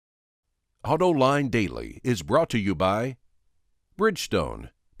AutoLine Daily is brought to you by Bridgestone,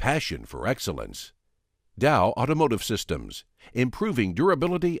 passion for excellence. Dow Automotive Systems, improving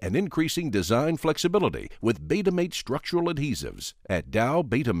durability and increasing design flexibility with Betamate structural adhesives at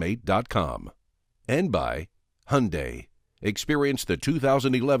dowbetamate.com. And by Hyundai. Experience the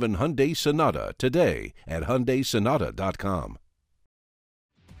 2011 Hyundai Sonata today at HyundaiSonata.com.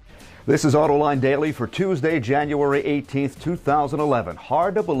 This is AutoLine Daily for Tuesday, January 18th, 2011.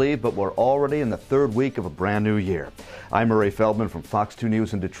 Hard to believe, but we're already in the third week of a brand new year. I'm Murray Feldman from Fox 2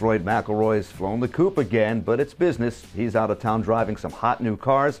 News in Detroit. McElroy's flown the coop again, but it's business. He's out of town driving some hot new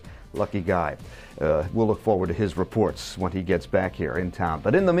cars. Lucky guy. We'll look forward to his reports when he gets back here in town.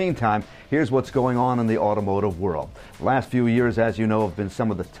 But in the meantime, here's what's going on in the automotive world. The last few years, as you know, have been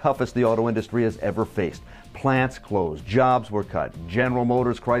some of the toughest the auto industry has ever faced. Plants closed, jobs were cut, General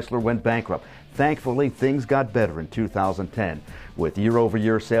Motors, Chrysler went bankrupt. Thankfully, things got better in 2010, with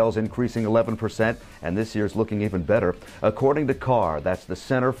year-over-year sales increasing 11%, and this year's looking even better. According to CAR, that's the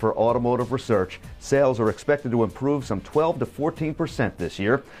Center for Automotive Research, sales are expected to improve some 12 to 14% this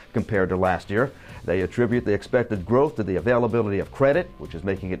year compared to last year. They attribute the expected growth to the availability of credit, which is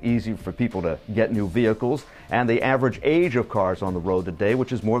making it easier for people to get new vehicles, and the average age of cars on the road today,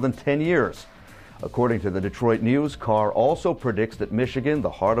 which is more than 10 years. According to the Detroit News, CAR also predicts that Michigan, the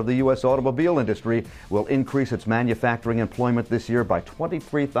heart of the U.S. automobile industry, will increase its manufacturing employment this year by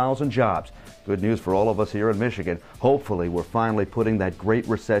 23,000 jobs. Good news for all of us here in Michigan. Hopefully, we're finally putting that Great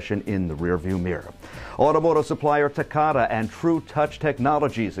Recession in the rearview mirror. Automotive supplier Takata and True Touch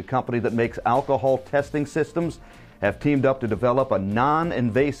Technologies, a company that makes alcohol testing systems, have teamed up to develop a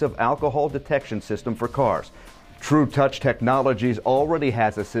non-invasive alcohol detection system for cars. True Touch Technologies already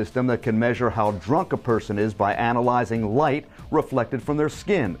has a system that can measure how drunk a person is by analyzing light reflected from their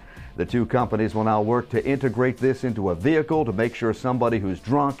skin. The two companies will now work to integrate this into a vehicle to make sure somebody who's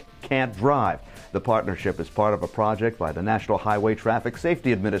drunk can't drive. The partnership is part of a project by the National Highway Traffic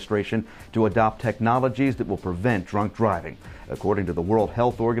Safety Administration to adopt technologies that will prevent drunk driving. According to the World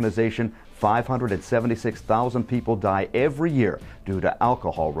Health Organization, 576,000 people die every year due to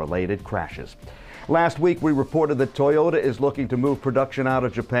alcohol-related crashes. Last week, we reported that Toyota is looking to move production out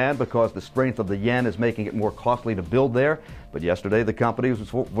of Japan because the strength of the yen is making it more costly to build there. But yesterday, the company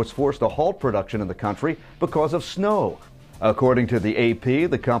was forced to halt production in the country because of snow. According to the AP,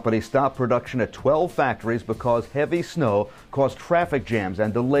 the company stopped production at 12 factories because heavy snow caused traffic jams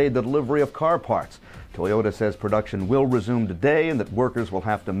and delayed the delivery of car parts. Toyota says production will resume today and that workers will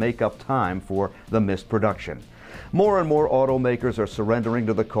have to make up time for the missed production. More and more automakers are surrendering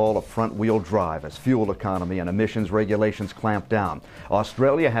to the call of front-wheel drive as fuel economy and emissions regulations clamp down.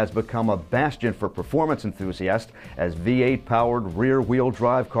 Australia has become a bastion for performance enthusiasts as V8-powered rear-wheel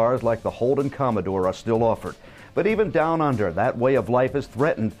drive cars like the Holden Commodore are still offered. But even down under, that way of life is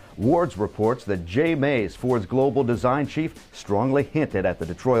threatened. Wards reports that Jay Mays, Ford's global design chief, strongly hinted at the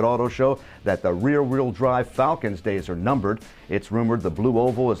Detroit Auto Show that the rear-wheel drive Falcon's days are numbered. It's rumored the Blue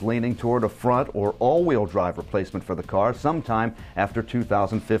Oval is leaning toward a front or all-wheel drive replacement for the car sometime after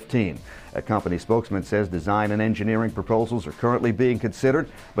 2015. A company spokesman says design and engineering proposals are currently being considered,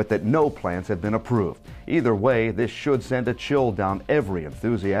 but that no plans have been approved. Either way, this should send a chill down every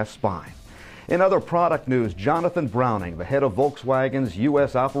enthusiast's spine. In other product news, Jonathan Browning, the head of Volkswagen's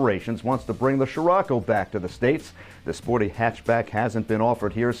U.S. operations, wants to bring the Scirocco back to the States. The sporty hatchback hasn't been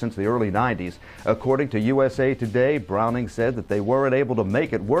offered here since the early 90s. According to USA Today, Browning said that they weren't able to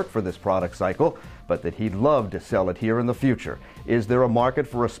make it work for this product cycle, but that he'd love to sell it here in the future. Is there a market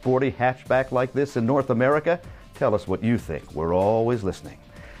for a sporty hatchback like this in North America? Tell us what you think. We're always listening.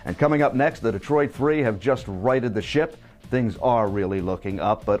 And coming up next, the Detroit Three have just righted the ship. Things are really looking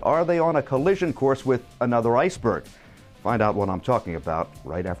up, but are they on a collision course with another iceberg? Find out what I'm talking about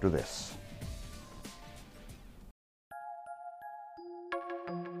right after this.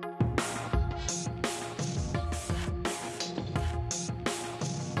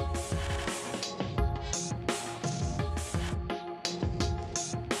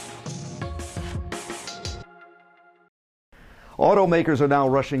 Automakers are now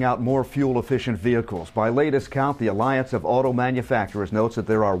rushing out more fuel-efficient vehicles. By latest count, the Alliance of Auto Manufacturers notes that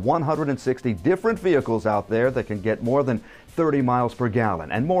there are 160 different vehicles out there that can get more than 30 miles per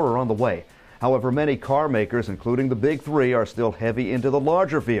gallon, and more are on the way. However, many car makers, including the big three, are still heavy into the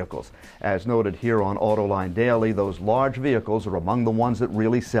larger vehicles. As noted here on AutoLine Daily, those large vehicles are among the ones that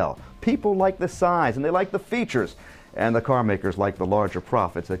really sell. People like the size and they like the features, and the car makers like the larger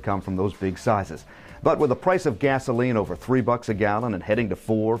profits that come from those big sizes. But with the price of gasoline over $3 a gallon and heading to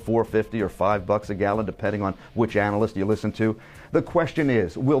 $4, $4.50, or $5 a gallon, depending on which analyst you listen to, the question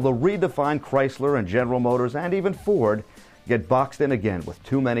is, will the redefined Chrysler and General Motors and even Ford get boxed in again with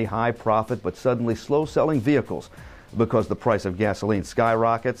too many high-profit but suddenly slow-selling vehicles because the price of gasoline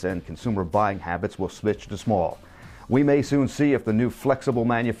skyrockets and consumer buying habits will switch to small. We may soon see if the new flexible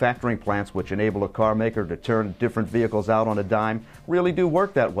manufacturing plants which enable a car maker to turn different vehicles out on a dime really do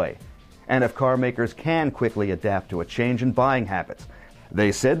work that way, and if car makers can quickly adapt to a change in buying habits.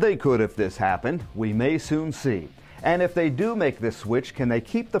 They said they could if this happened. We may soon see. And if they do make this switch, can they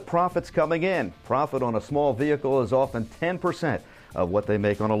keep the profits coming in? Profit on a small vehicle is often 10% of what they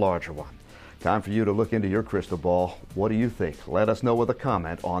make on a larger one. Time for you to look into your crystal ball. What do you think? Let us know with a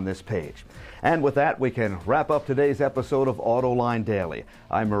comment on this page. And with that, we can wrap up today's episode of Autoline Daily.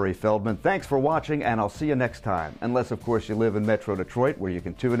 I'm Murray Feldman. Thanks for watching, and I'll see you next time. Unless, of course, you live in Metro Detroit, where you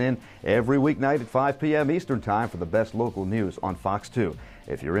can tune in every weeknight at 5 p.m. Eastern Time for the best local news on Fox 2.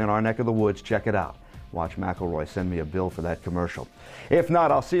 If you're in our neck of the woods, check it out. Watch McElroy send me a bill for that commercial. If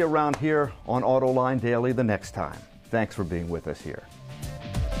not, I'll see you around here on Autoline Daily the next time. Thanks for being with us here.